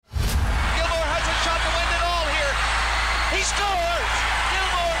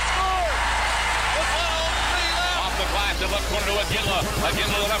the left corner to Aginla.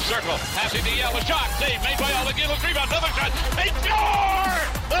 Aginla the left circle. Passing to Yell. A shot. Save made by all. Aginla. Rebound. Another shot. They score!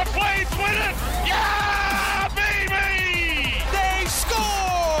 The Flames win it! Yeah, baby! They score!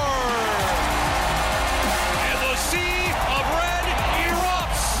 And the sea of red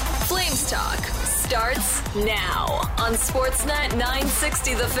erupts. Flames Talk starts now on Sportsnet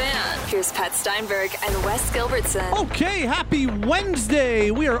 960 The Fan. Here's Pat Steinberg and Wes Gilbertson. Okay, happy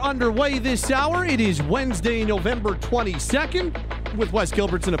Wednesday. We are underway this hour. It is Wednesday, November 22nd. With Wes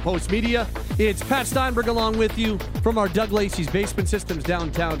Gilbertson of Post Media. It's Pat Steinberg along with you from our Doug Lacey's Basement Systems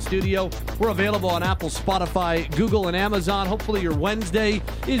downtown studio. We're available on Apple, Spotify, Google, and Amazon. Hopefully your Wednesday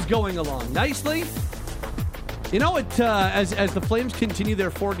is going along nicely. You know, as the Flames continue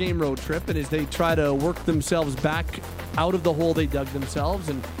their 4-game road trip and as they try to work themselves back out of the hole they dug themselves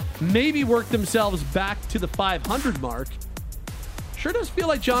and maybe work themselves back to the 500 mark, sure does feel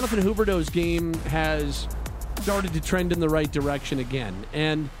like Jonathan Huberdeau's game has started to trend in the right direction again.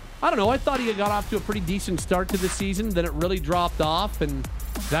 And I don't know, I thought he got off to a pretty decent start to the season, then it really dropped off, and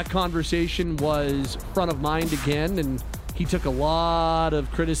that conversation was front of mind again, and he took a lot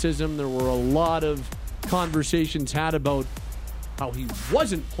of criticism. There were a lot of conversations had about how he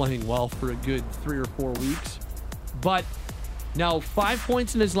wasn't playing well for a good 3 or 4 weeks. But now 5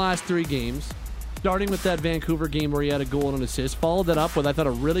 points in his last 3 games, starting with that Vancouver game where he had a goal and an assist, followed that up with, I thought,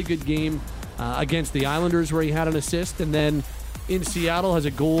 a really good game against the Islanders where he had an assist, and then in Seattle has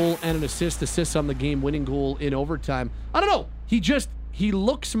a goal and an assist on the game-winning goal in overtime. I don't know. He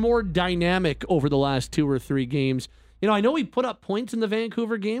looks more dynamic over the last 2 or 3 games. You know, I know he put up points in the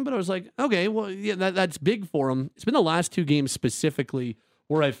Vancouver game, but I was like, okay, well, yeah, that's big for him. It's been the last 2 games specifically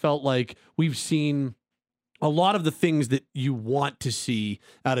where I felt like we've seen a lot of the things that you want to see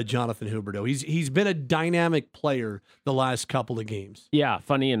out of Jonathan Huberdeau. He's been a dynamic player the last couple of games. Yeah,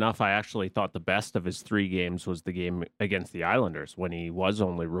 funny enough, I actually thought the best of his 3 games was the game against the Islanders when he was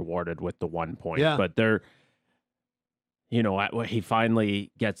only rewarded with the 1 point. Yeah. But he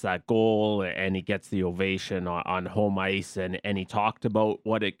finally gets that goal and he gets the ovation on home ice, and he talked about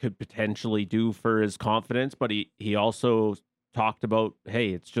what it could potentially do for his confidence, but he also talked about, hey,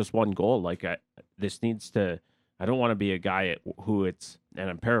 it's just 1 goal. Like, I don't want to be a guy who it's, and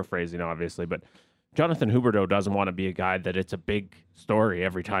I'm paraphrasing obviously, but Jonathan Huberdeau doesn't want to be a guy that it's a big story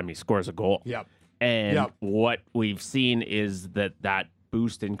every time he scores a goal. Yep. And what we've seen is that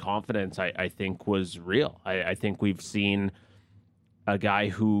boost in confidence, I think, was real. I think we've seen a guy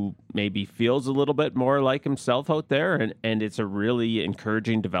who maybe feels a little bit more like himself out there, and it's a really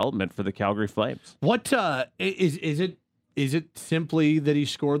encouraging development for the Calgary Flames. What is it simply that he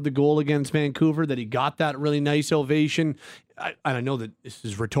scored the goal against Vancouver, that he got that really nice ovation? I know that this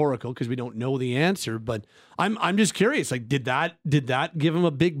is rhetorical because we don't know the answer, but I'm just curious. Like, did that give him a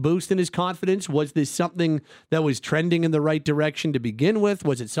big boost in his confidence? Was this something that was trending in the right direction to begin with?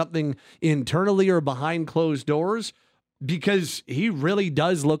 Was it something internally or behind closed doors? Because he really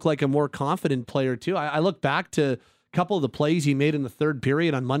does look like a more confident player too. I look back to a couple of the plays he made in the third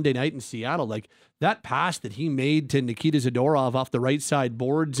period on Monday night in Seattle, like that pass that he made to Nikita Zadorov off the right side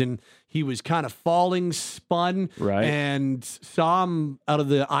boards, and he was kind of falling, spun, right, and saw him out of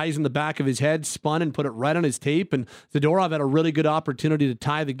the eyes in the back of his head, spun and put it right on his tape, and Zadorov had a really good opportunity to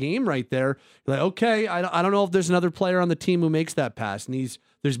tie the game right there. You're like, okay, I don't know if there's another player on the team who makes that pass, and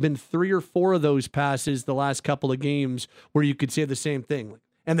there's been 3 or 4 of those passes the last couple of games where you could say the same thing.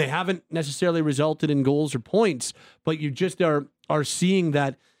 And they haven't necessarily resulted in goals or points, but you just are seeing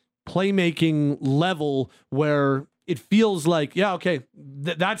that playmaking level where it feels like, yeah, okay,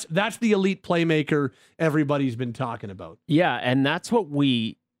 that's the elite playmaker everybody's been talking about. Yeah, and that's what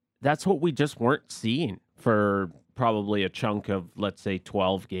we just weren't seeing for probably a chunk of, let's say,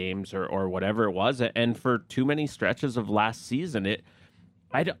 12 games or whatever it was, and for too many stretches of last season.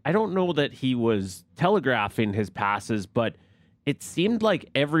 I don't know that he was telegraphing his passes, but it seemed like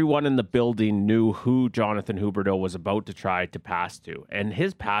everyone in the building knew who Jonathan Huberdeau was about to try to pass to. And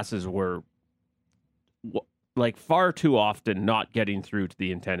his passes were like far too often not getting through to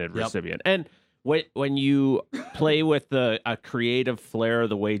the intended recipient. And when you play with a creative flair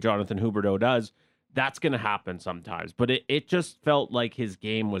the way Jonathan Huberdeau does, that's going to happen sometimes. But it just felt like his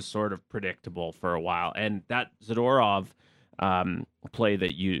game was sort of predictable for a while. And that Zadorov play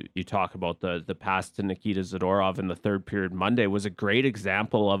that you talk about, the pass to Nikita Zadorov in the third period Monday, was a great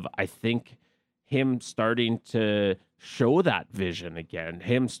example of, I think, him starting to show that vision again,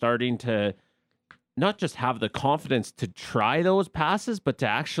 him starting to not just have the confidence to try those passes, but to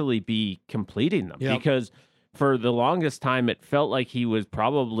actually be completing them. Yep. Because for the longest time, it felt like he was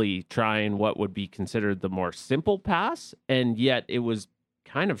probably trying what would be considered the more simple pass, and yet it was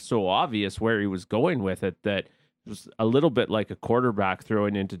kind of so obvious where he was going with it that was a little bit like a quarterback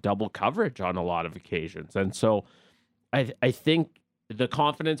throwing into double coverage on a lot of occasions. And so I think the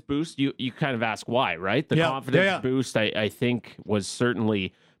confidence boost, you kind of ask why, right? The confidence boost, I think, was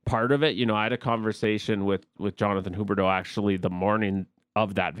certainly part of it. You know, I had a conversation with Jonathan Huberdeau actually the morning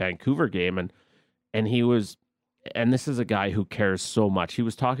of that Vancouver game, and he was, and this is a guy who cares so much. He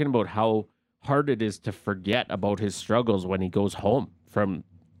was talking about how hard it is to forget about his struggles when he goes home from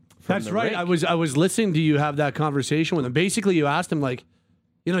That's right. rink. I was listening to you have that conversation with him. Basically, you asked him, like,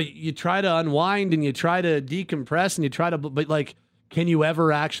 you know, you try to unwind and you try to decompress and you try to, but like, can you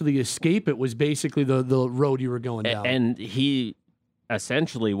ever actually escape? It was basically the road you were going down. And he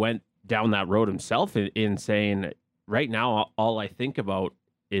essentially went down that road himself in saying, right now, all I think about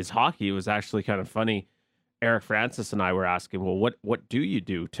is hockey. It was actually kind of funny. Eric Francis and I were asking, well, what do you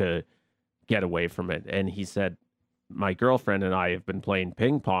do to get away from it? And he said, my girlfriend and I have been playing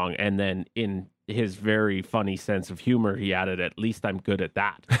ping pong. And then in his very funny sense of humor, he added, at least I'm good at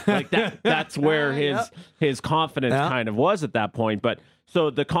that. Like that's where his confidence kind of was at that point. But so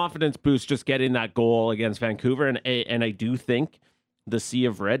the confidence boost, just getting that goal against Vancouver. And I do think the Sea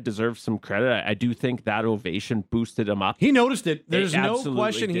of Red deserves some credit. I do think that ovation boosted him up. He noticed it. There's no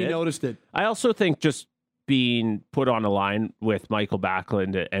question he noticed it. I also think just being put on a line with Michael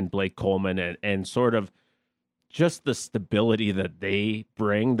Backlund and Blake Coleman and sort of just the stability that they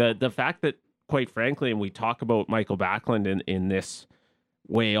bring, the fact that, quite frankly, and we talk about Michael Backlund in this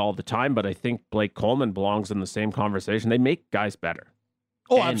way all the time, but I think Blake Coleman belongs in the same conversation. They make guys better.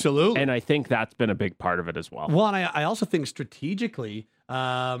 Oh, absolutely. And I think that's been a big part of it as well. Well, and I also think strategically,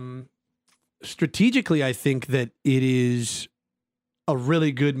 I think that it is a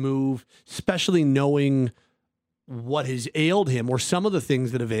really good move, especially knowing what has ailed him or some of the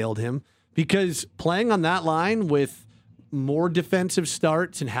things that have ailed him, because playing on that line with more defensive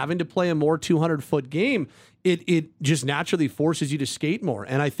starts and having to play a more 200-foot game, it just naturally forces you to skate more.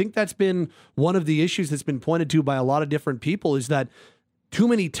 And I think that's been one of the issues that's been pointed to by a lot of different people, is that too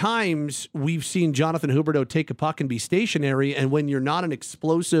many times we've seen Jonathan Huberdeau take a puck and be stationary, and when you're not an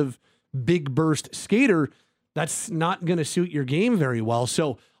explosive, big burst skater, that's not going to suit your game very well.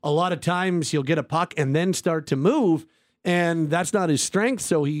 So a lot of times he'll get a puck and then start to move, and that's not his strength.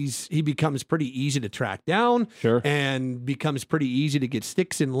 So he becomes pretty easy to track down, and becomes pretty easy to get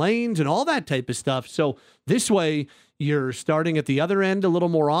sticks in lanes and all that type of stuff. So this way, you're starting at the other end a little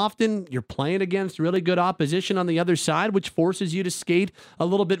more often. You're playing against really good opposition on the other side, which forces you to skate a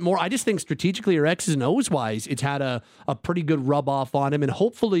little bit more. I just think strategically or X's and O's wise, it's had a pretty good rub off on him. And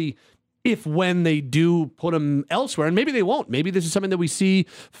hopefully, if when they do put him elsewhere, and maybe they won't, maybe this is something that we see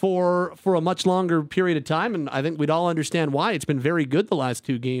for a much longer period of time, and I think we'd all understand why. It's been very good the last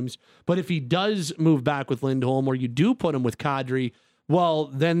two games. But if he does move back with Lindholm, or you do put him with Kadri, well,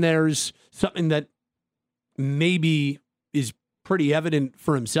 then there's something that maybe is pretty evident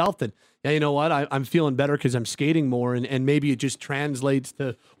for himself that, yeah, you know what, I'm feeling better because I'm skating more, and maybe it just translates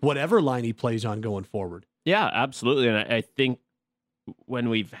to whatever line he plays on going forward. Yeah, absolutely. And I think when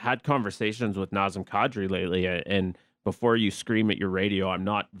we've had conversations with Nazem Kadri lately, and before you scream at your radio, I'm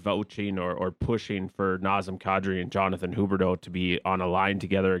not vouching or pushing for Nazem Kadri and Jonathan Huberdeau to be on a line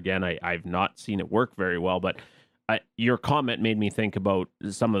together again. I've not seen it work very well, but your comment made me think about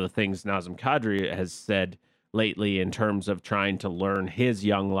some of the things Nazem Kadri has said lately in terms of trying to learn his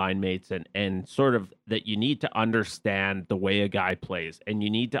young line mates, and sort of that you need to understand the way a guy plays, and you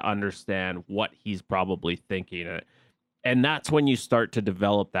need to understand what he's probably thinking. And that's when you start to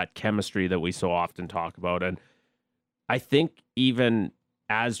develop that chemistry that we so often talk about. And I think even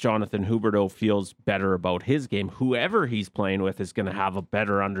as Jonathan Huberdeau feels better about his game, whoever he's playing with is going to have a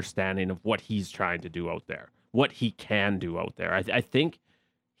better understanding of what he's trying to do out there, what he can do out there. I think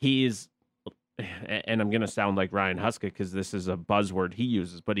he's, and I'm going to sound like Ryan Huska because this is a buzzword he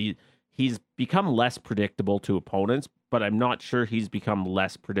uses, but he's become less predictable to opponents, but I'm not sure he's become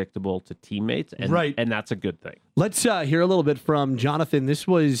less predictable to teammates, and that's a good thing. Let's hear a little bit from Jonathan. This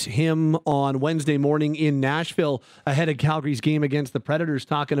was him on Wednesday morning in Nashville ahead of Calgary's game against the Predators,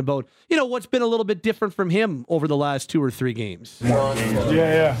 talking about, you know, what's been a little bit different from him over the last 2 or 3 games.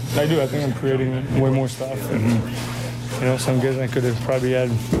 Yeah, I do. I think I'm creating way more stuff. You know, some guys I could have probably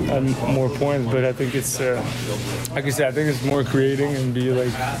had more points, but I think it's, like I said, I think it's more creating and be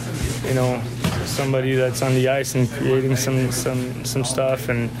like, you know, somebody that's on the ice and creating some stuff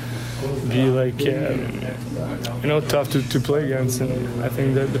and be like, you know, tough to play against. And I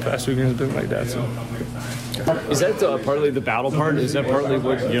think that the past weekend has been like that. So. Is that partly the battle part? Is that partly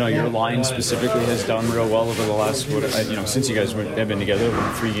what, you know, your line specifically has done real well over the last, you know, since you guys have been together,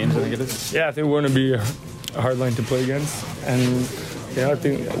 3 games, I think it is? Yeah, I think we're going to be a hard line to play against, and you know, I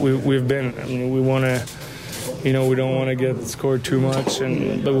think we've been. I mean, we want to we don't want to get scored too much,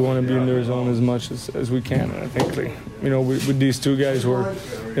 but we want to be in their zone as much as we can. And I think, with these two guys,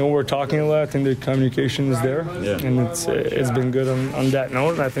 we're talking a lot. I think the communication is there, and it's been good on that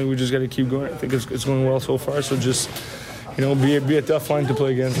note. And I think we just got to keep going. I think it's going well so far. So just be a tough line to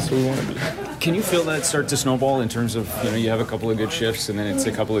play against. That's what we want to be. Can you feel that start to snowball in terms of you have a couple of good shifts and then it's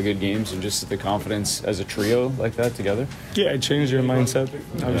a couple of good games and just the confidence as a trio like that together? Yeah, it changed your mindset.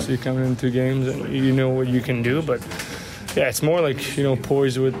 Obviously, coming into games and you know what you can do, but it's more like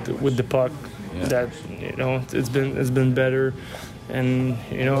poise with the puck. Yeah. That it's been better, and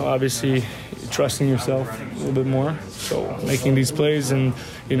obviously trusting yourself a little bit more. So making these plays and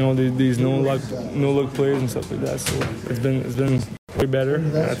these no look plays and stuff like that. So it's been way better.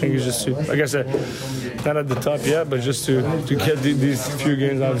 I think it's just like I said, not at the top yet, but just to get these few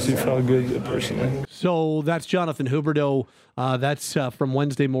games obviously felt good personally. So that's Jonathan Huberdeau. That's from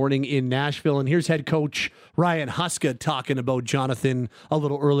Wednesday morning in Nashville. And here's head coach Ryan Huska talking about Jonathan a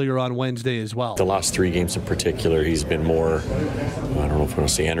little earlier on Wednesday as well. The last 3 games in particular, he's been more, I don't know if I want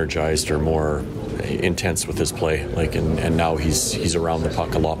to say energized or more intense with his play. And now he's around the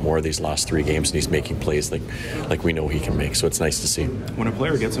puck a lot more these last 3 games, and he's making plays like we know he can make. So it's nice to see. When a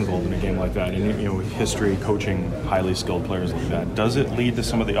player gets involved in a game like that, and history coaching highly skilled players like that, does it lead to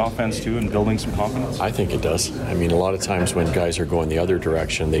some of the offense too and building some confidence? I think it does. I mean, a lot of times when guys are going the other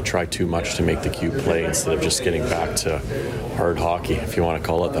direction, they try too much to make the cue play instead of just getting back to hard hockey, if you want to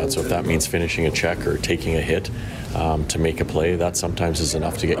call it that. So if that means finishing a check or taking a hit to make a play, that sometimes is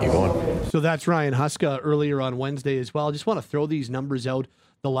enough to get you going. So that's Ryan Huska earlier on Wednesday as well. I just want to throw these numbers out.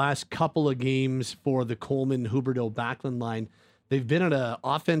 The last couple of games for the Coleman Huberdeau Backlund line, they've been at an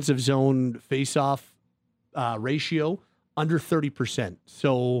offensive zone face-off ratio under 30%.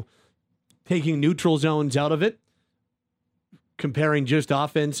 So taking neutral zones out of it, comparing just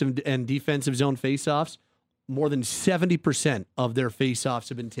offensive and defensive zone face-offs, more than 70% of their face-offs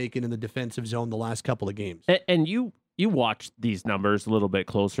have been taken in the defensive zone the last couple of games. And you watch these numbers a little bit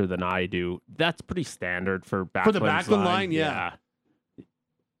closer than I do. That's pretty standard for Backlund's for the Backlund line, yeah.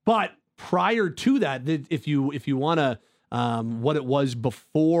 But prior to that, if you want to what it was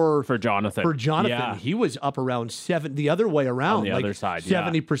before for Jonathan, yeah. He was up around 7. The other way around, on the other side,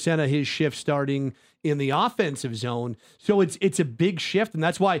 70% of his shift starting in the offensive zone. So it's a big shift, and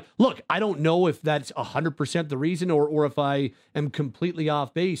that's why. Look, I don't know if that's 100% the reason, or if I am completely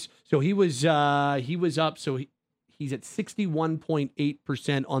off base. So he was up. So he's at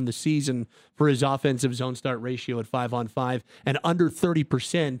 61.8% on the season for his offensive zone start ratio at 5-on-5, and under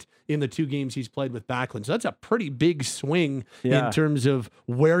 30% in the 2 games he's played with Backlund. So that's a pretty big swing in terms of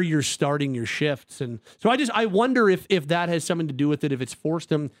where you're starting your shifts. And so I wonder if that has something to do with it, if it's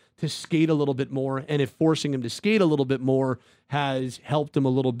forced him to skate a little bit more, and if forcing him to skate a little bit more has helped him a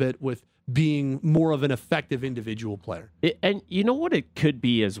little bit with being more of an effective individual player. And you know what it could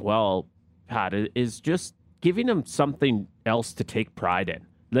be as well, Pat, is just giving him something else to take pride in.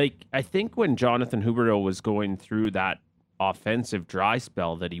 Like, I think when Jonathan Huberdeau was going through that offensive dry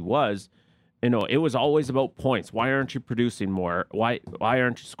spell that he was, it was always about points. Why aren't you producing more? Why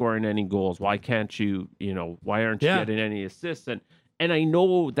aren't you scoring any goals? Why can't you, why aren't you getting any assists? And I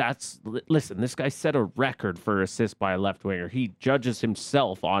know listen, this guy set a record for assists by a left winger. He judges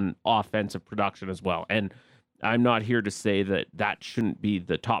himself on offensive production as well. And I'm not here to say that shouldn't be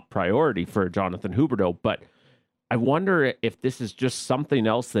the top priority for Jonathan Huberdeau, but I wonder if this is just something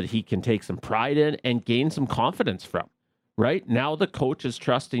else that he can take some pride in and gain some confidence from, right? Now the coach is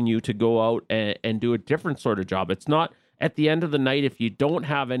trusting you to go out and do a different sort of job. It's not, at the end of the night, if you don't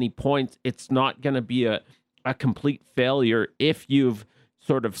have any points, it's not going to be a complete failure if you've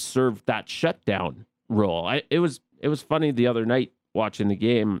sort of served that shutdown role. It was funny the other night watching the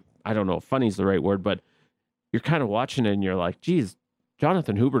game. I don't know if funny is the right word, but you're kind of watching it and you're like, geez,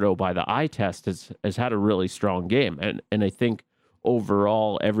 Jonathan Huberdeau by the eye test has had a really strong game. And I think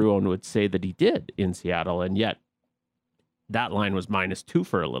overall everyone would say that he did in Seattle. And yet that line was -2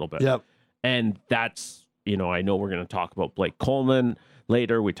 for a little bit. Yep. And that's, I know we're going to talk about Blake Coleman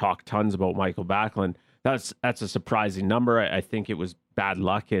later. We talk tons about Michael Backlund. That's a surprising number. I think it was bad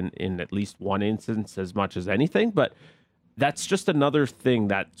luck in at least one instance as much as anything. But that's just another thing,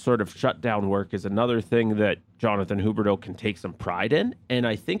 that sort of shutdown work is another thing that Jonathan Huberdeau can take some pride in. And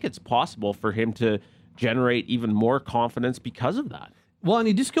I think it's possible for him to generate even more confidence because of that. Well, and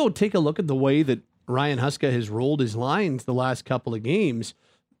you just go take a look at the way that Ryan Huska has rolled his lines the last couple of games.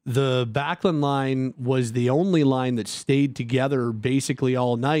 The Backlund line was the only line that stayed together basically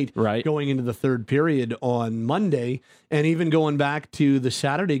all night, right, going into the third period on Monday. And even going back to the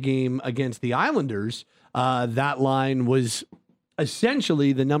Saturday game against the Islanders, that line was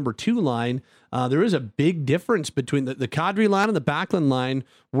essentially the number 2 line. There is a big difference between the Kadri line and the Backlund line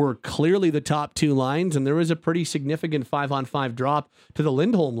were clearly the top 2 lines, and there was a pretty significant 5-on-5 drop to the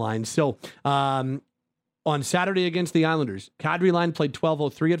Lindholm line. So on Saturday against the Islanders, Kadri line played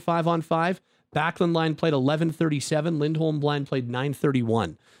 12:03 at 5-on-5. Backlund line played 11:37. Lindholm line played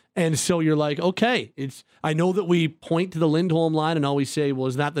 9:31. And so you're like, okay, I know that we point to the Lindholm line and always say, well,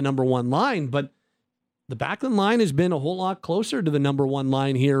 is that the number 1 line? But the Backlund line has been a whole lot closer to the number 1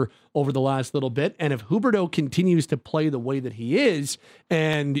 line here over the last little bit. And if Huberdeau continues to play the way that he is,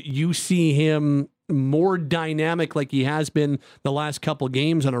 and you see him more dynamic like he has been the last couple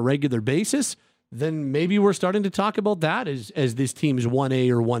games on a regular basis, then maybe we're starting to talk about that as this team's 1A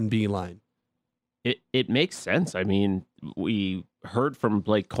or 1B line. It makes sense. I mean, we heard from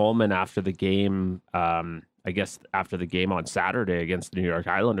Blake Coleman after the game, I guess after the game on Saturday against the New York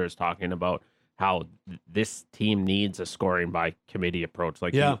Islanders, talking about how this team needs a scoring by committee approach.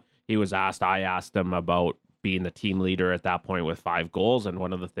 Like he was asked, I asked him about being the team leader at that point with 5 goals. And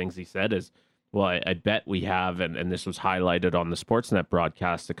one of the things he said is, well, I bet we have, and this was highlighted on the Sportsnet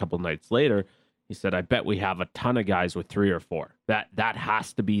broadcast a couple nights later. He said, I bet we have a ton of guys with 3 or 4. That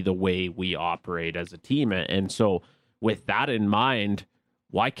has to be the way we operate as a team. And so with that in mind,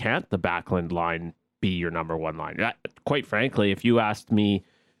 why can't the Backlund line be your number 1 line? Quite frankly, if you asked me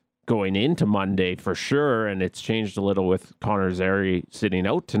going into Monday for sure, and it's changed a little with Connor Zary sitting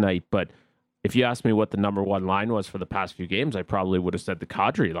out tonight, but if you asked me what the number 1 line was for the past few games, I probably would have said the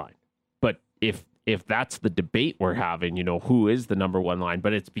Kadri line. But if that's the debate we're having, who is the number 1 line,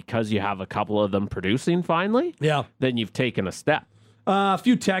 but it's because you have a couple of them producing finally, then you've taken a step. A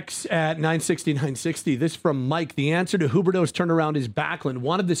few texts at 960. This from Mike. The answer to Huberdeau's turnaround is Backlund.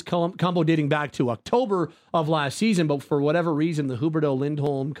 Wanted this combo dating back to October of last season, but for whatever reason, the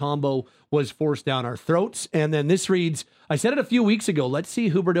Huberdeau-Lindholm combo was forced down our throats. And then this reads, I said it a few weeks ago, let's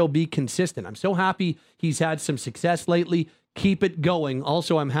see Huberdeau be consistent. I'm so happy he's had some success lately. Keep it going.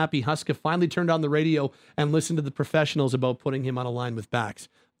 Also, I'm happy Huska finally turned on the radio and listened to the professionals about putting him on a line with backs.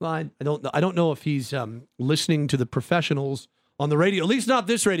 Well, I don't know if he's listening to the professionals on the radio, at least not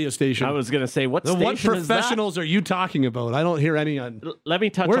this radio station. I was going to say, what professionals are you talking about? I don't hear any on.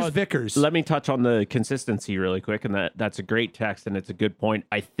 Where's Vickers? Let me touch on the consistency really quick, and that's a great text, and it's a good point.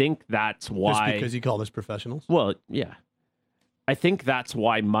 I think that's why. Just because you call us professionals? Well, yeah. I think that's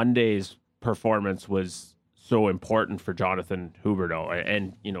why Monday's performance was so important for Jonathan Huberdeau,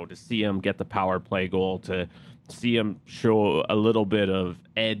 and to see him get the power play goal, to see him show a little bit of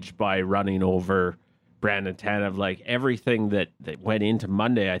edge by running over Brandon Tanev, like everything that went into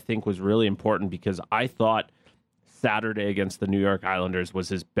Monday, I think was really important, because I thought Saturday against the New York Islanders was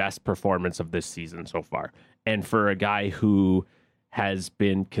his best performance of this season so far. And for a guy who has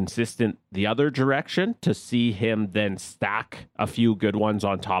been consistent the other direction, to see him then stack a few good ones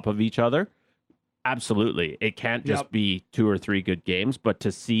on top of each other, absolutely. It can't just be 2 or 3 good games, but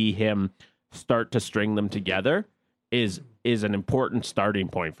to see him start to string them together is an important starting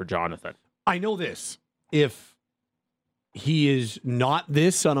point for Jonathan. I know this. If he is not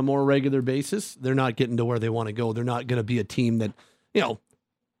this on a more regular basis, they're not getting to where they want to go. They're not going to be a team that,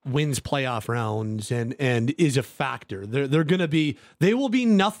 wins playoff rounds and is a factor. They will be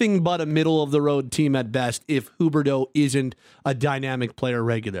nothing but a middle of the road team at best if Huberdeau isn't a dynamic player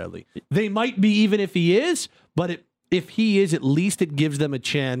regularly. They might be even if he is, but if he is, at least it gives them a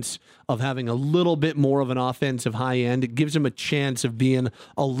chance of having a little bit more of an offensive high end. It gives them a chance of being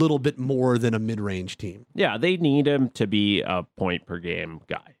a little bit more than a mid-range team. Yeah, they need him to be a point per game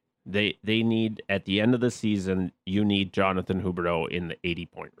guy. They need, at the end of the season, you need Jonathan Huberdeau in the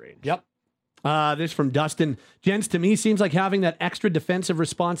 80-point range. Yep. This from Dustin. Gents, to me, seems like having that extra defensive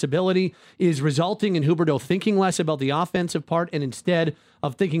responsibility is resulting in Huberdeau thinking less about the offensive part, and instead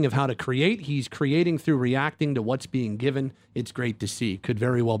of thinking of how to create, he's creating through reacting to what's being given. It's great to see. Could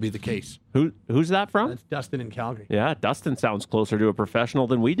very well be the case. Who's that from? That's Dustin in Calgary. Yeah, Dustin sounds closer to a professional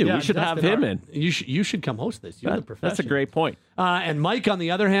than we do. Yeah, we should Dustin, have him in. You should come host this. You're the professional. That's a great point. And Mike, on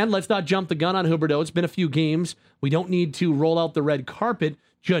the other hand, let's not jump the gun on Huberdeau. It's been a few games. We don't need to roll out the red carpet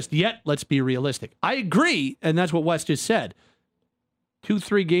just yet. Let's be realistic. I agree, and that's what Wes just said.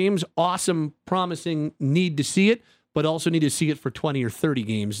 2-3 games, awesome, promising, need to see it, but also need to see it for 20 or 30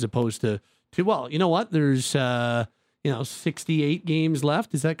 games as opposed to well, you know what? There's 68 games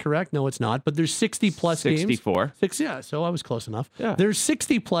left. Is that correct? No, it's not. But there's 60 plus 64. games. 64. Yeah, so I was close enough. Yeah. There's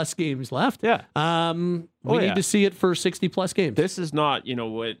 60 plus games left. Yeah. We need to see it for 60 plus games. This is not,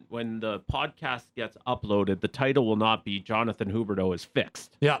 when the podcast gets uploaded, the title will not be Jonathan Huberdeau is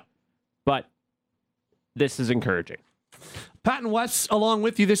fixed. Yeah. But this is encouraging. Pat and Wes, along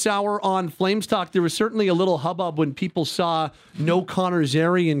with you this hour on Flames Talk. There was certainly a little hubbub when people saw no Connor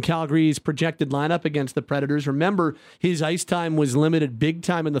Zary in Calgary's projected lineup against the Predators. Remember, his ice time was limited big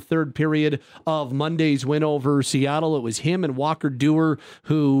time in the third period of Monday's win over Seattle. It was him and Walker Duehr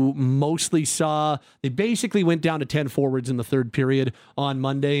who mostly saw. They basically went down to 10 forwards in the third period on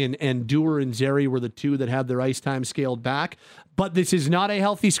Monday, and Duehr and Zary were the two that had their ice time scaled back. But this is not a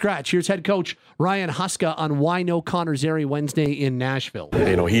healthy scratch. Here's head coach Ryan Huska on why no Connor Zary Wednesday in Nashville.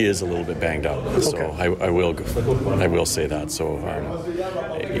 He is a little bit banged up, so I will say that. So,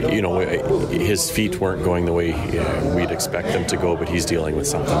 his feet weren't going the way we'd expect them to go, but he's dealing with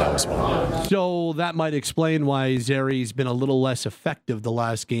something now as well. So that might explain why Zary's been a little less effective the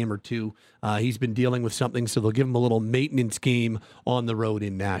last game or two. He's been dealing with something, so they'll give him a little maintenance game on the road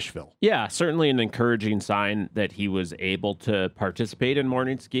in Nashville. Yeah, certainly an encouraging sign that he was able to participate in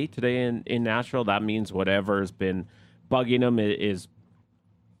morning skate today in Nashville. That means whatever has been bugging him is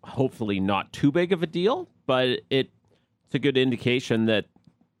hopefully not too big of a deal, but it's a good indication that,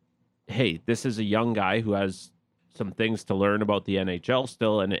 hey, this is a young guy who has some things to learn about the NHL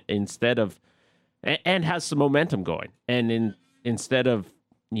still, and and has some momentum going. And instead of,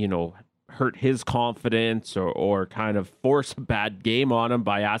 hurt his confidence or kind of force a bad game on him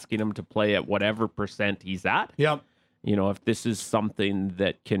by asking him to play at whatever % he's at. Yep. If this is something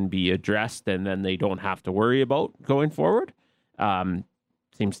that can be addressed and then they don't have to worry about going forward,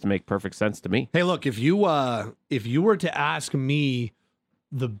 seems to make perfect sense to me. Hey, look, if you were to ask me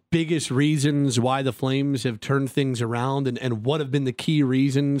the biggest reasons why the Flames have turned things around and what have been the key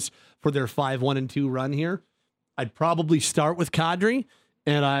reasons for their 5-1-2 run here, I'd probably start with Kadri,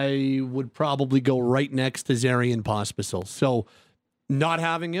 and I would probably go right next to Zary and Pospisil. So not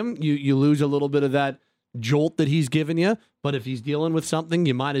having him, you lose a little bit of that jolt that he's given you, but if he's dealing with something,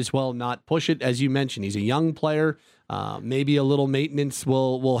 you might as well not push it. As you mentioned, he's a young player. Maybe a little maintenance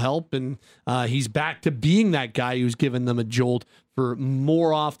will help, and he's back to being that guy who's given them a jolt for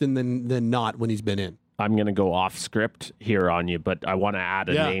more often than not when he's been in. I'm going to go off script here on you, but I want to add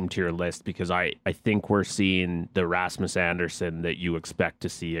a name to your list because I think we're seeing the Rasmus Andersson that you expect to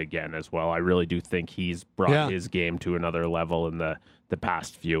see again as well. I really do think he's brought his game to another level in the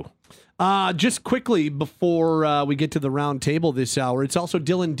past few. Just quickly before we get to the round table this hour, it's also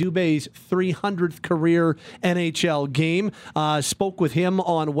Dylan Dubé's 300th career NHL game. Spoke with him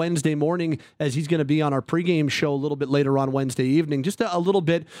on Wednesday morning as he's going to be on our pregame show a little bit later on Wednesday evening. Just a little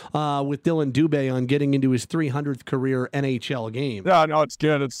bit with Dylan Dubé on getting into his 300th career NHL game. Yeah, no, it's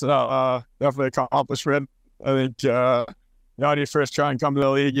good. It's definitely an accomplishment. I think when you first try and come to the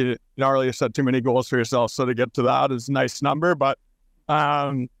league, you don't really set too many goals for yourself. So to get to that is a nice number, but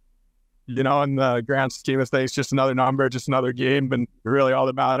in the grand scheme of things, just another number, just another game, and really all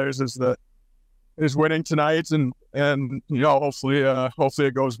that matters is winning tonight, and hopefully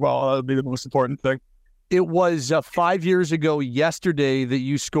it goes well. That'll be the most important thing. It was 5 years ago yesterday that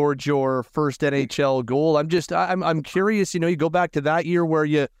you scored your first NHL goal. I'm curious. You go back to that year where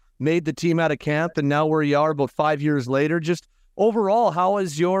you made the team out of camp, and now where you are about 5 years later. Just overall, how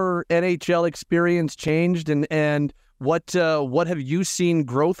has your NHL experience changed, and what have you seen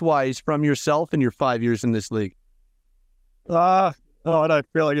growth-wise from yourself in your 5 years in this league? I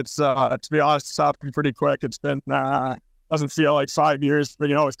feel like it's, to be honest, it's happened pretty quick. It's been, doesn't feel like 5 years, but,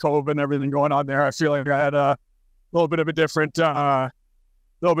 with COVID and everything going on there, I feel like I had a little bit of a different,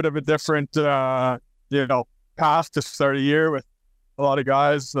 path to start a year with a lot of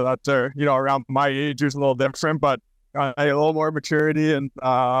guys that are, around my age, who's a little different, but I had a little more maturity, and,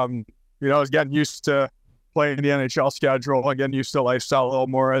 I was getting used to playing the NHL schedule, again, used to lifestyle a little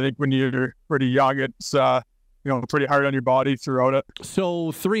more. I think when you're pretty young, it's pretty hard on your body throughout it.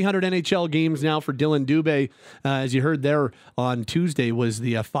 So 300 NHL games now for Dylan Dubé. As you heard there on Tuesday was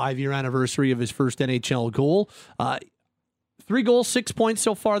the 5-year anniversary of his first NHL goal. 3 goals, 6 points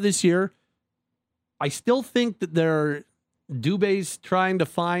so far this year. I still think that Dubé's trying to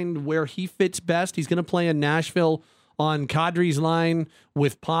find where he fits best. He's going to play in Nashville on Kadri's line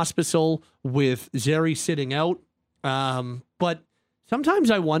with Pospisil, with Zary sitting out. But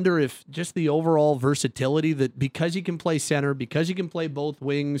sometimes I wonder if just the overall versatility that because he can play center, because he can play both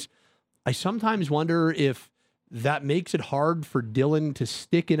wings, I sometimes wonder if that makes it hard for Dylan to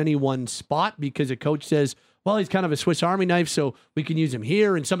stick in any one spot because a coach says, well, he's kind of a Swiss Army knife, so we can use him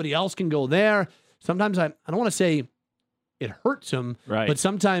here and somebody else can go there. Sometimes I don't want to say it hurts him, right, but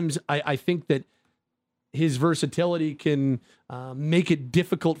sometimes I think that his versatility can make it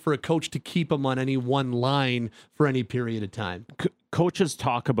difficult for a coach to keep him on any one line for any period of time. Coaches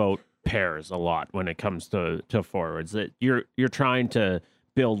talk about pairs a lot when it comes to forwards, that you're trying to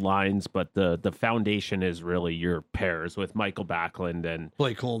build lines, but the foundation is really your pairs with Michael Backlund and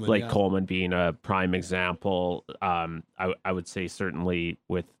Blake Coleman. Blake Coleman being a prime example. I would say certainly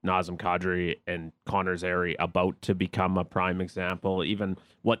with Nazem Kadri and Connor Zary about to become a prime example, even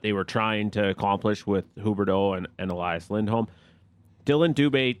what they were trying to accomplish with Huberdeau and Elias Lindholm. Dylan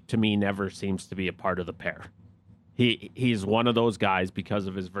Dubé, to me, never seems to be a part of the pair. He's one of those guys, because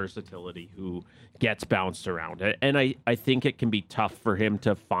of his versatility, who gets bounced around. And I think it can be tough for him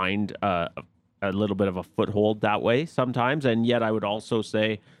to find a little bit of a foothold that way sometimes. And yet I would also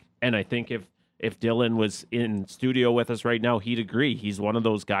say, and I think if Dylan was in studio with us right now, he'd agree. He's one of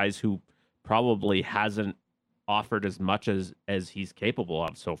those guys who probably hasn't offered as much as he's capable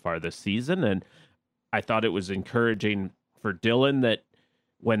of so far this season. And I thought it was encouraging for Dylan that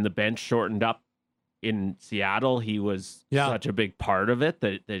when the bench shortened up in Seattle, he was such a big part of it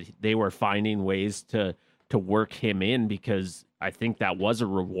that they were finding ways to work him in, because I think that was a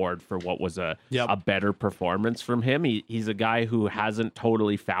reward for what was a better performance from him. He's a guy who hasn't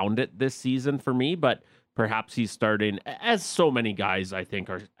totally found it this season for me, but perhaps he's starting, as so many guys I think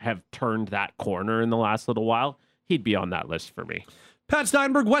have turned that corner in the last little while. He'd be on that list for me. Pat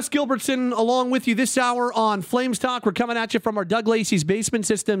Steinberg, Wes Gilbertson, along with you this hour on Flames Talk. We're coming at you from our Doug Lacey's Basement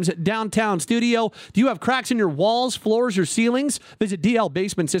Systems downtown studio. Do you have cracks in your walls, floors, or ceilings? Visit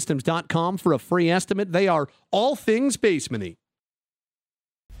dlbasementsystems.com for a free estimate. They are all things basement-y.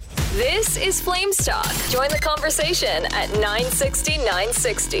 This is Flames Talk. Join the conversation at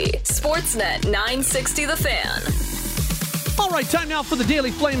 960-960. Sportsnet 960 The Fan. All right, time now for the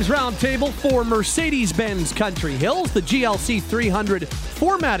Daily Flames Roundtable for Mercedes-Benz Country Hills. The GLC 300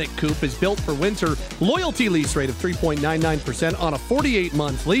 4MATIC Coupe is built for winter. Loyalty lease rate of 3.99% on a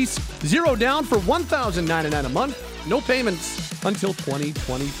 48-month lease. Zero down for $1,099 a month. No payments until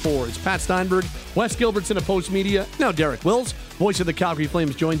 2024. It's Pat Steinberg, Wes Gilbertson of Post Media. Now Derek Wills, voice of the Calgary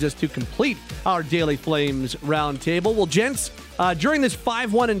Flames, joins us to complete our Daily Flames Roundtable. Well, gents, during this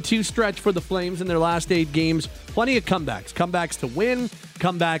 5-1-2 stretch for the Flames in their last 8 games, plenty of comebacks. Comebacks to win,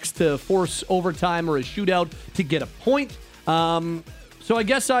 comebacks to force overtime or a shootout to get a point. So I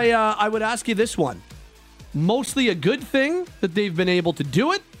guess I would ask you this one. Mostly a good thing that they've been able to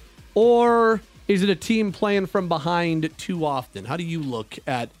do it, or is it a team playing from behind too often? How do you look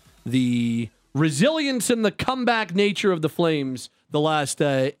at the resilience and the comeback nature of the Flames the last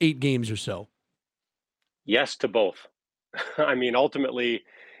 8 games or so? Yes to both. I mean, ultimately,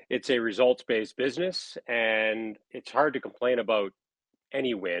 it's a results-based business, and it's hard to complain about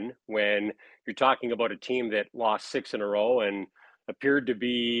any win when you're talking about a team that lost 6 in a row and appeared to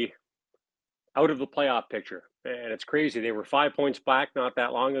be out of the playoff picture. And it's crazy. They were 5 points back not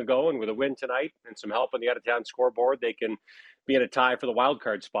that long ago, and with a win tonight and some help on the out-of-town scoreboard, they can be in a tie for the wild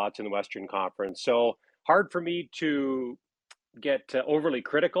card spots in the Western Conference. So hard for me to get overly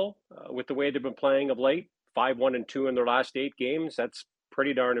critical with the way they've been playing of late. 5-1-2 in their last 8 games. That's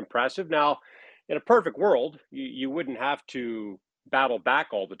pretty darn impressive. Now, in a perfect world, you wouldn't have to battle back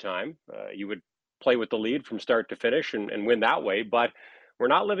all the time. You would play with the lead from start to finish and win that way. But we're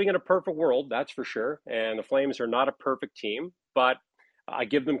not living in a perfect world, that's for sure. And the Flames are not a perfect team. But I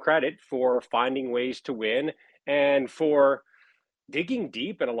give them credit for finding ways to win and for digging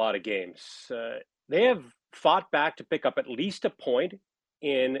deep in a lot of games. They have fought back to pick up at least a point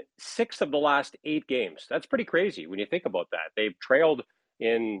in 6 of the last 8 games. That's pretty crazy when you think about that. They've trailed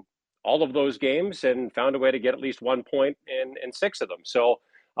in all of those games and found a way to get at least 1 point in 6 of them. So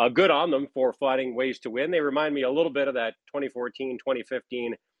good on them for finding ways to win. They remind me a little bit of that 2014,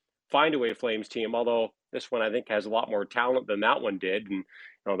 2015 Find-A-Way Flames team, although this one I think has a lot more talent than that one did. And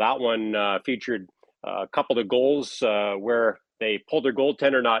that one featured a couple of goals where they pulled their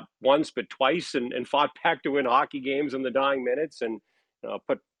goaltender not once but twice and fought back to win hockey games in the dying minutes and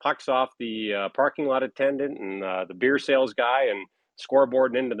put pucks off the parking lot attendant and the beer sales guy and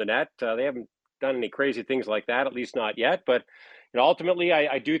scoreboard and into the net. They haven't done any crazy things like that, at least not yet. But ultimately,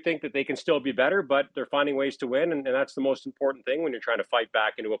 I do think that they can still be better, but they're finding ways to win, and that's the most important thing when you're trying to fight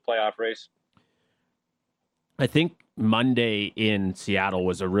back into a playoff race. I think Monday in Seattle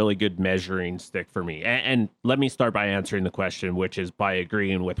was a really good measuring stick for me. And let me start by answering the question, which is by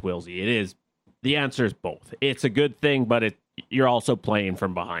agreeing with Wilsey. The answer is both. It's a good thing, but you're also playing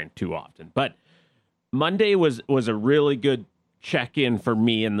from behind too often. But Monday was a really good check-in for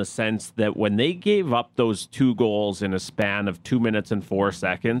me in the sense that when they gave up those 2 goals in a span of 2 minutes and 4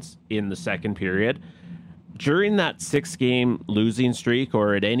 seconds in the second period, during that 6-game losing streak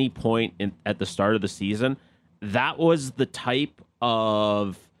or at any point at the start of the season, that was the type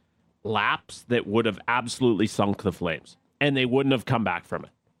of lapse that would have absolutely sunk the Flames, and they wouldn't have come back from it.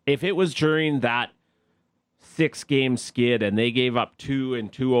 If it was during that 6-game skid and they gave up 2 in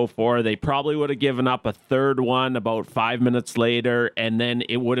 2:04, they probably would have given up a third one about 5 minutes later, and then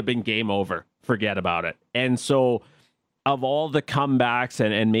it would have been game over. Forget about it. And so of all the comebacks,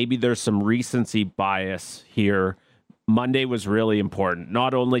 and maybe there's some recency bias here, Monday was really important.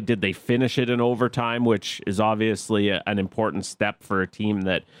 Not only did they finish it in overtime, which is obviously an important step for a team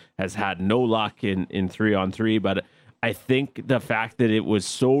that has had no luck in 3-on-3, but I think the fact that it was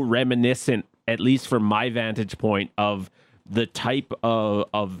so reminiscent, at least from my vantage point, of the type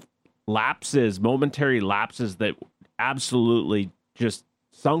of lapses, momentary lapses that absolutely just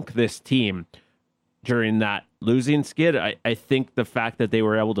sunk this team during that losing skid. I think the fact that they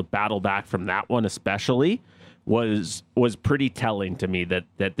were able to battle back from that one especially was pretty telling to me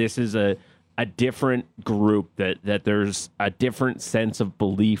that this is a different group, that there's a different sense of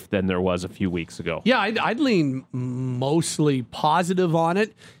belief than there was a few weeks ago. Yeah, I'd lean mostly positive on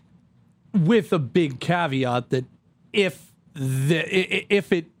it, with a big caveat that if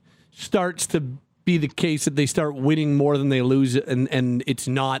it starts to be the case that they start winning more than they lose, and it's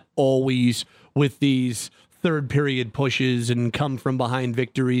not always with these third period pushes and come from behind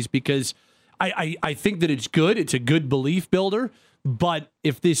victories, because I think that it's good. It's a good belief builder. But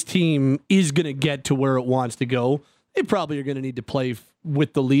if this team is going to get to where it wants to go, they probably are going to need to play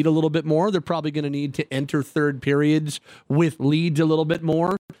with the lead a little bit more. They're probably going to need to enter third periods with leads a little bit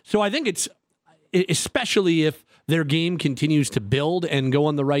more. So I think it's, especially if their game continues to build and go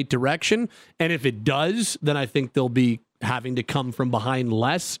in the right direction, and if it does, then I think they'll be having to come from behind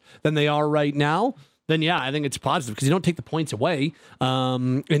less than they are right now. Then yeah, I think it's positive because you don't take the points away,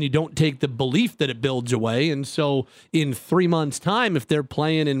 and you don't take the belief that it builds away. And so in 3 months' time, if they're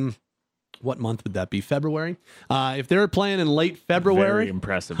playing in, what month would that be? February? If they're playing in late February. Very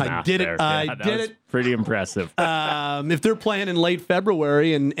impressive. I did it. I did it. Pretty impressive. If they're playing in late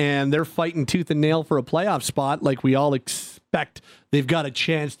February and they're fighting tooth and nail for a playoff spot, like we all expect they've got a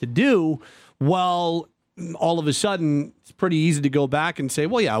chance to do, well, all of a sudden it's pretty easy to go back and say,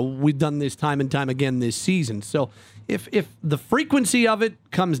 well, yeah, we've done this time and time again this season. So if the frequency of it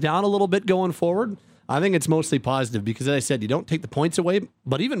comes down a little bit going forward, I think it's mostly positive because, as I said, you don't take the points away,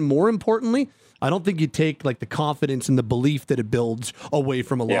 but even more importantly, I don't think you take like the confidence and the belief that it builds away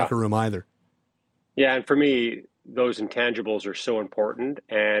from a locker room either. Yeah, and for me, those intangibles are so important,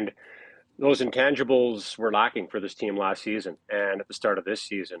 and those intangibles were lacking for this team last season and at the start of this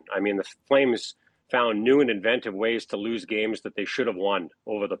season. I mean, the Flames found new and inventive ways to lose games that they should have won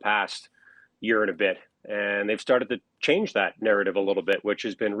over the past year and a bit, and they've started to change that narrative a little bit, which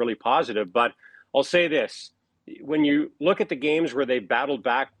has been really positive. But I'll say this, when you look at the games where they battled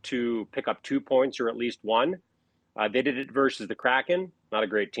back to pick up 2 points or at least one, they did it versus the Kraken, not a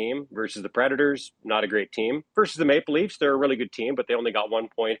great team, versus the Predators, not a great team, versus the Maple Leafs, they're a really good team, but they only got 1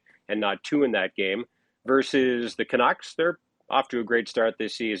 point and not 2 in that game, versus the Canucks, they're off to a great start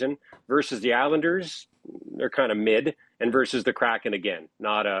this season, versus the Islanders, they're kind of mid, and versus the Kraken again,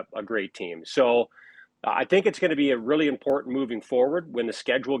 not a great team. So I think it's going to be a really important moving forward when the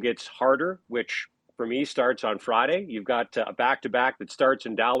schedule gets harder, which for me starts on Friday. You've got a back-to-back that starts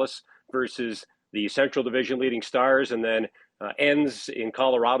in Dallas versus the Central Division leading Stars, and then ends in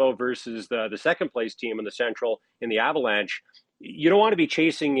Colorado versus the second place team in the Central in the Avalanche. You don't want to be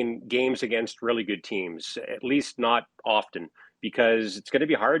chasing in games against really good teams, at least not often, because it's going to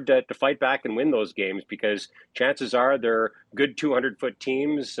be hard to fight back and win those games, because chances are they're good 200-foot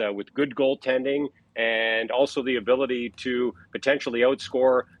teams with good goaltending and also the ability to potentially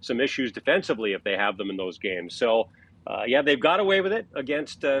outscore some issues defensively if they have them in those games. So, yeah, they've got away with it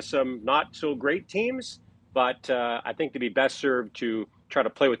against some not so great teams, but I think to be best served to try to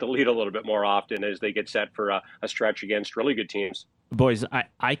play with the lead a little bit more often as they get set for a stretch against really good teams. Boys,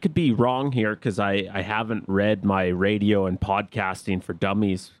 I could be wrong here because I haven't read my radio and podcasting for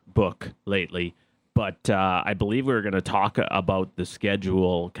dummies book lately, but I believe we were going to talk about the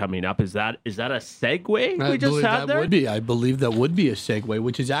schedule coming up. Is that a segue we just had there? I believe that would be a segue,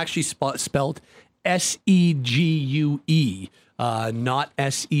 which is actually spelled SEGUE, not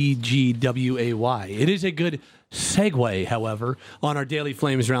SEGWAY. It is a good segue, however, on our Daily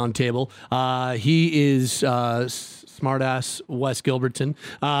Flames Roundtable. He is smartass Wes Gilbertson.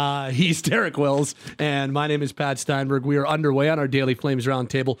 He's Derek Wills, and my name is Pat Steinberg. We are underway on our Daily Flames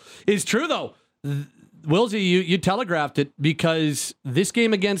Roundtable. It's true, though. Wilsey, you telegraphed it because this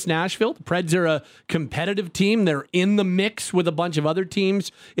game against Nashville, the Preds are a competitive team. They're in the mix with a bunch of other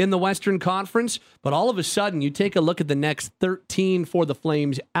teams in the Western Conference. But all of a sudden, you take a look at the next 13 for the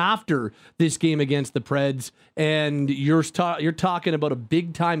Flames after this game against the Preds, and you're talking about a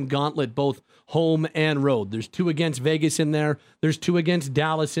big-time gauntlet, both home and road. There's 2 against Vegas in there. There's 2 against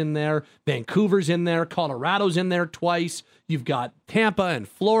Dallas in there. Vancouver's in there. Colorado's in there twice. You've got Tampa and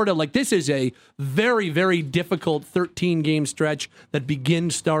Florida. Like, this is a very, very difficult 13-game stretch that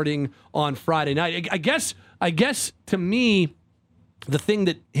begins starting on Friday night. I guess to me, the thing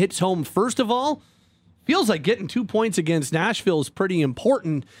that hits home first of all, feels like getting 2 points against Nashville is pretty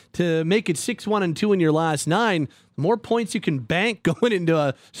important to make it 6-1-2 in your last 9. The more points you can bank going into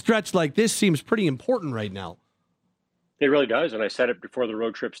a stretch like this seems pretty important right now. It really does, and I said it before the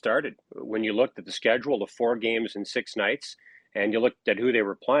road trip started. When you looked at the schedule of 4 games in 6 nights, and you looked at who they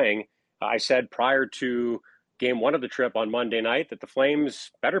were playing, I said prior to game 1 of the trip on Monday night that the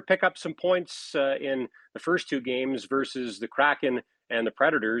Flames better pick up some points in the first 2 games versus the Kraken and the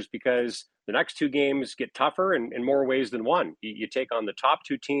Predators, because the next 2 games get tougher in more ways than one. You take on the top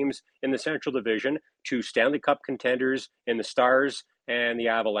 2 teams in the Central Division, 2 Stanley Cup contenders in the Stars and the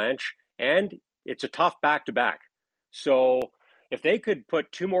Avalanche, and it's a tough back-to-back. So if they could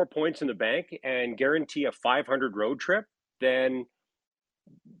put 2 more points in the bank and guarantee a 500 road trip, then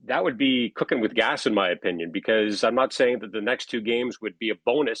that would be cooking with gas, in my opinion, because I'm not saying that the next 2 games would be a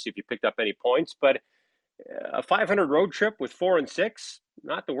bonus if you picked up any points, but a 500 road trip with 4 and 6,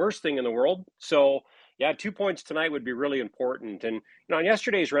 not the worst thing in the world. So yeah, 2 points tonight would be really important. And on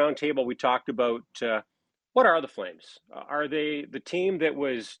yesterday's roundtable, we talked about what are the Flames? Are they the team that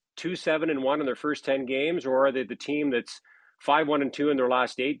was 2-7-1 in their first 10 games, or are they the team that's 5-1-2 in their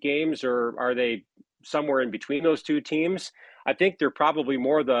last 8 games, or are they somewhere in between those 2 teams? I think they're probably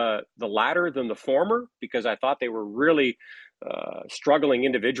more the latter than the former, because I thought they were really struggling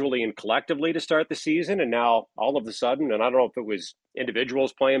individually and collectively to start the season, and now all of a sudden, and I don't know if it was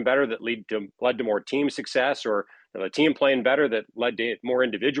individuals playing better that led to more team success, or the team playing better that led to more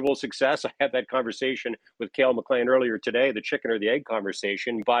individual success. I had that conversation with Cale McLean earlier today, the chicken or the egg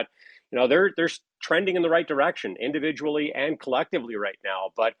conversation. But they're trending in the right direction individually and collectively right now.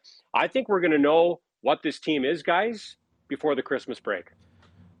 But I think we're going to know what this team is, guys, before the Christmas break,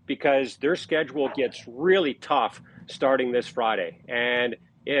 because their schedule gets really tough starting this Friday. And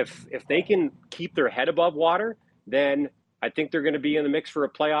if they can keep their head above water, then I think they're going to be in the mix for a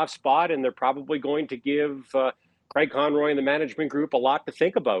playoff spot, and they're probably going to give Craig Conroy and the management group a lot to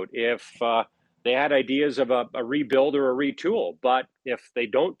think about if they had ideas of a rebuild or a retool. But if they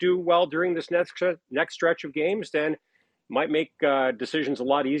don't do well during this next stretch of games, then it might make decisions a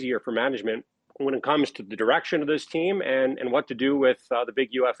lot easier for management when it comes to the direction of this team and what to do with the big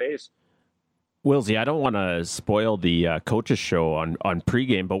UFAs. Wilsey, I don't want to spoil the coaches show on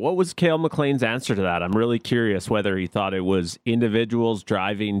pregame, but what was Cale McLean's answer to that? I'm really curious whether he thought it was individuals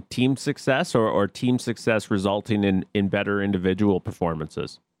driving team success or team success resulting in better individual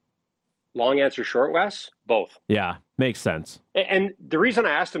performances. Long answer short, Wes, both. Yeah, makes sense. And the reason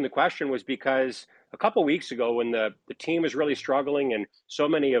I asked him the question was because a couple of weeks ago, when the team was really struggling and so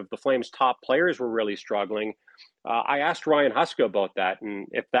many of the Flames' top players were really struggling, I asked Ryan Huska about that, and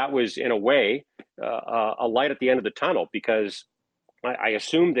if that was, in a way, a light at the end of the tunnel, because I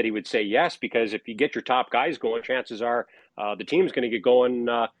assumed that he would say yes, because if you get your top guys going, chances are the team's going to get going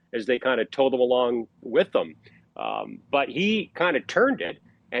as they kind of tow them along with them. But he kind of turned it,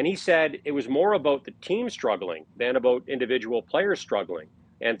 and he said it was more about the team struggling than about individual players struggling,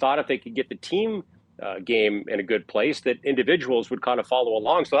 and thought if they could get the team game in a good place, that individuals would kind of follow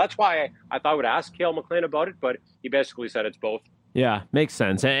along. So that's why I thought I would ask Cale McLean about it, but he basically said it's both. Yeah, makes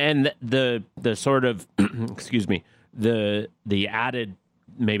sense. And the sort of, excuse me, the added,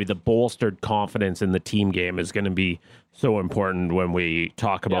 maybe the bolstered confidence in the team game is going to be so important when we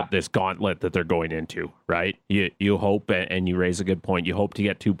talk about this gauntlet that they're going into, right? You hope, and you raise a good point, you hope to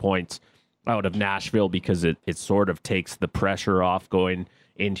get 2 points out of Nashville because it sort of takes the pressure off going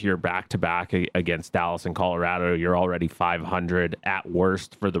into your back-to-back against Dallas and Colorado. You're already 500 at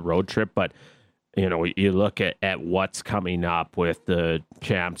worst for the road trip, but you look at what's coming up with the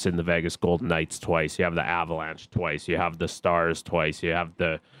champs in the Vegas Golden Knights twice. You have the Avalanche twice. You have the Stars twice. You have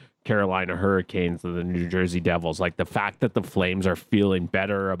the Carolina Hurricanes and the New Jersey Devils. Like, the fact that the Flames are feeling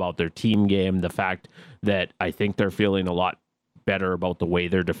better about their team game, the fact that I think they're feeling a lot better about the way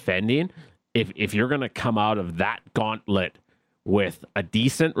they're defending. If you're going to come out of that gauntlet with a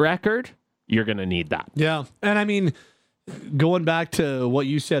decent record, you're going to need that. Yeah. And I mean, going back to what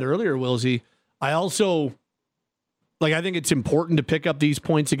you said earlier, Wilsey, I also, I think it's important to pick up these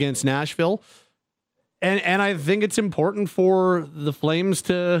points against Nashville. And I think it's important for the Flames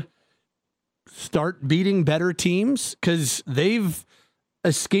to start beating better teams because they've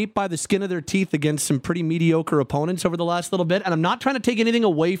escaped by the skin of their teeth against some pretty mediocre opponents over the last little bit. And I'm not trying to take anything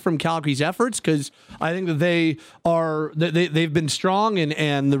away from Calgary's efforts because I think that they've been strong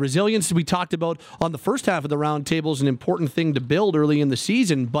and the resilience we talked about on the first half of the round table is an important thing to build early in the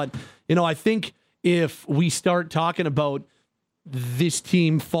season. But, I think if we start talking about this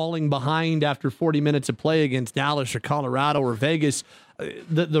team falling behind after 40 minutes of play against Dallas or Colorado or Vegas,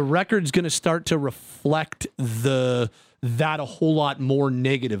 the record's going to start to reflect that a whole lot more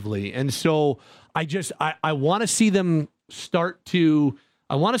negatively. And so I want to see them start to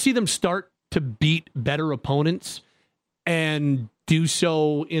beat better opponents and do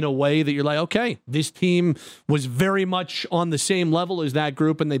so in a way that you're like, okay, this team was very much on the same level as that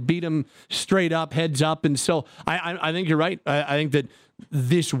group and they beat them straight up, heads up. And so I think you're right. I think that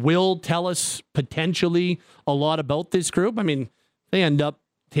this will tell us potentially a lot about this group. I mean, they end up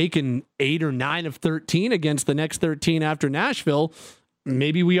taken 8 or 9 of 13 against the next 13 after Nashville,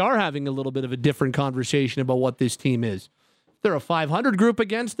 maybe we are having a little bit of a different conversation about what this team is. If they're a 500 group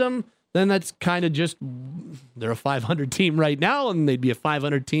against them, then that's kind of just, they're a 500 team right now, and they'd be a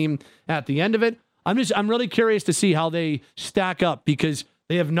 500 team at the end of it. I'm really curious to see how they stack up because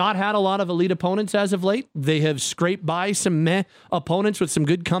they have not had a lot of elite opponents as of late. They have scraped by some meh opponents with some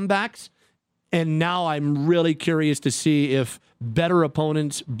good comebacks. And now I'm really curious to see if better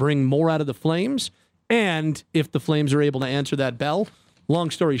opponents bring more out of the Flames and if the Flames are able to answer that bell.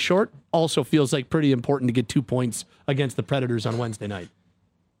 Long story short, also feels like pretty important to get 2 points against the Predators on Wednesday night.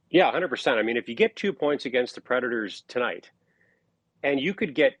 Yeah, 100%. I mean, if you get 2 points against the Predators tonight and you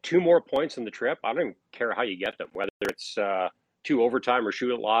could get 2 more points in the trip, I don't even care how you get them, whether it's 2 overtime or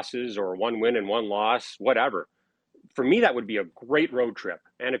shootout losses or 1 win and 1 loss, whatever. For me, that would be a great road trip.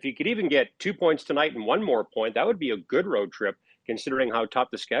 And if you could even get 2 points tonight and 1 more point, that would be a good road trip considering how tough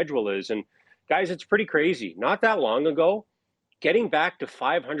the schedule is. And guys, it's pretty crazy. Not that long ago, getting back to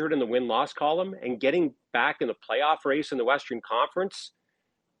 500 in the win-loss column and getting back in the playoff race in the Western Conference,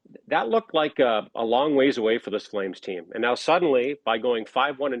 that looked like a long ways away for this Flames team. And now suddenly, by going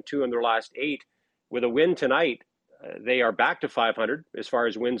 5-1-2 in their last 8, with a win tonight, they are back to 500 as far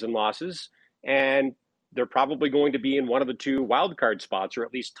as wins and losses. And they're probably going to be in one of the 2 wildcard spots, or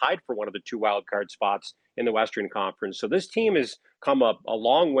at least tied for one of the 2 wildcard spots in the Western Conference. So this team has come up a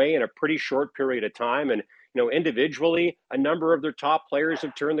long way in a pretty short period of time. And, individually, a number of their top players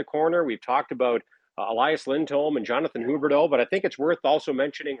have turned the corner. We've talked about Elias Lindholm and Jonathan Huberdeau, but I think it's worth also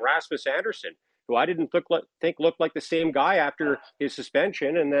mentioning Rasmus Andersson, who I didn't think looked like the same guy after his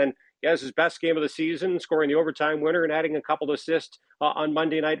suspension. And then he has his best game of the season, scoring the overtime winner and adding a couple of assists on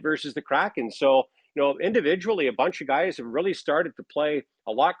Monday night versus the Kraken. So, individually, a bunch of guys have really started to play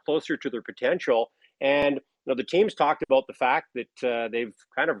a lot closer to their potential. And, the team's talked about the fact that they've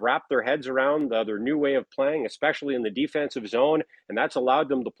kind of wrapped their heads around their new way of playing, especially in the defensive zone. And that's allowed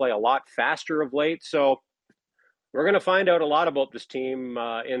them to play a lot faster of late. So we're going to find out a lot about this team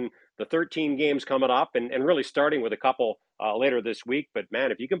in the 13 games coming up and really starting with a couple later this week. But,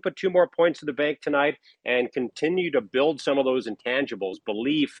 man, if you can put 2 more points in the bank tonight and continue to build some of those intangibles,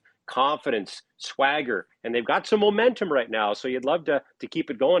 belief, confidence, swagger, and they've got some momentum right now. So you'd love to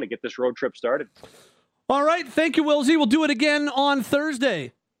keep it going to get this road trip started. All right. Thank you, Wilsey. We'll do it again on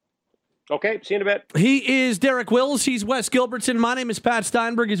Thursday. Okay. See you in a bit. He is Derek Wills. He's Wes Gilbertson. My name is Pat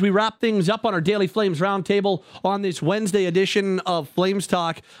Steinberg as we wrap things up on our Daily Flames Roundtable on this Wednesday edition of Flames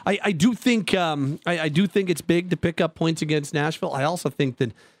Talk. I do think it's big to pick up points against Nashville. I also think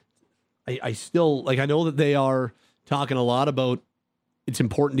that I still, I know that they are talking a lot about it's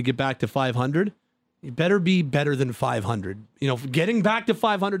important to get back to 500. You better be better than 500. Getting back to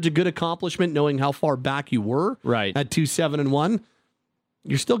 500 is a good accomplishment, knowing how far back you were at 2-7-1.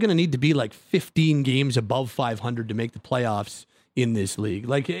 You're still going to need to be like 15 games above 500 to make the playoffs in this league.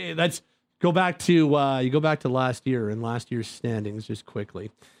 That's go back to last year and last year's standings just quickly.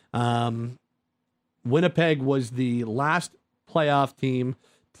 Winnipeg was the last playoff team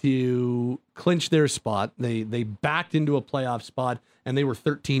to clinch their spot. They backed into a playoff spot and they were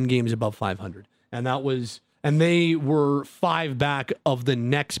 13 games above 500. And they were 5 back of the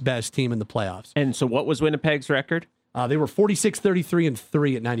next best team in the playoffs. And so what was Winnipeg's record? They were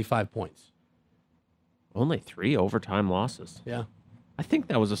 46-33-3 at 95 points. Only 3 overtime losses. Yeah. I think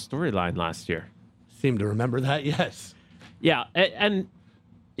that was a storyline last year. Seem to remember that, yes. Yeah, and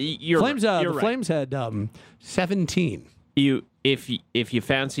you're Flames, right. The Flames had 17. If you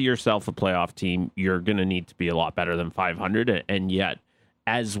fancy yourself a playoff team, you're going to need to be a lot better than 500, and yet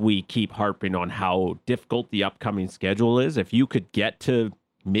as we keep harping on how difficult the upcoming schedule is, if you could get to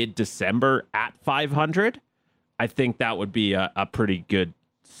mid-December at 500, I think that would be a pretty good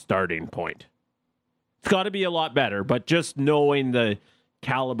starting point. It's got to be a lot better, but just knowing the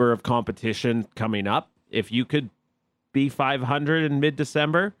caliber of competition coming up, if you could be 500 in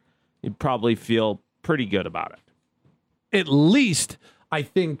mid-December, you'd probably feel pretty good about it. At least, I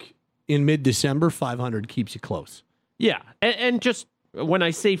think, in mid-December, 500 keeps you close. Yeah, and just when I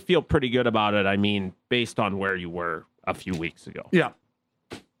say feel pretty good about it, I mean based on where you were a few weeks ago. Yeah.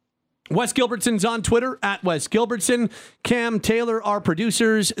 Wes Gilbertson's on Twitter at Wes Gilbertson. Cam Taylor, our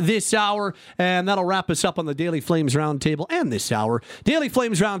producers this hour, and that'll wrap us up on the Daily Flames Roundtable and this hour. Daily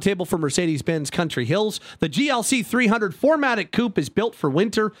Flames Roundtable for Mercedes-Benz Country Hills. The GLC 300 4MATIC Coupe is built for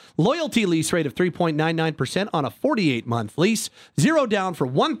winter. Loyalty lease rate of 3.99% on a 48-month lease. 0 down for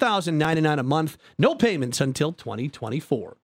 $1,099 a month. No payments until 2024.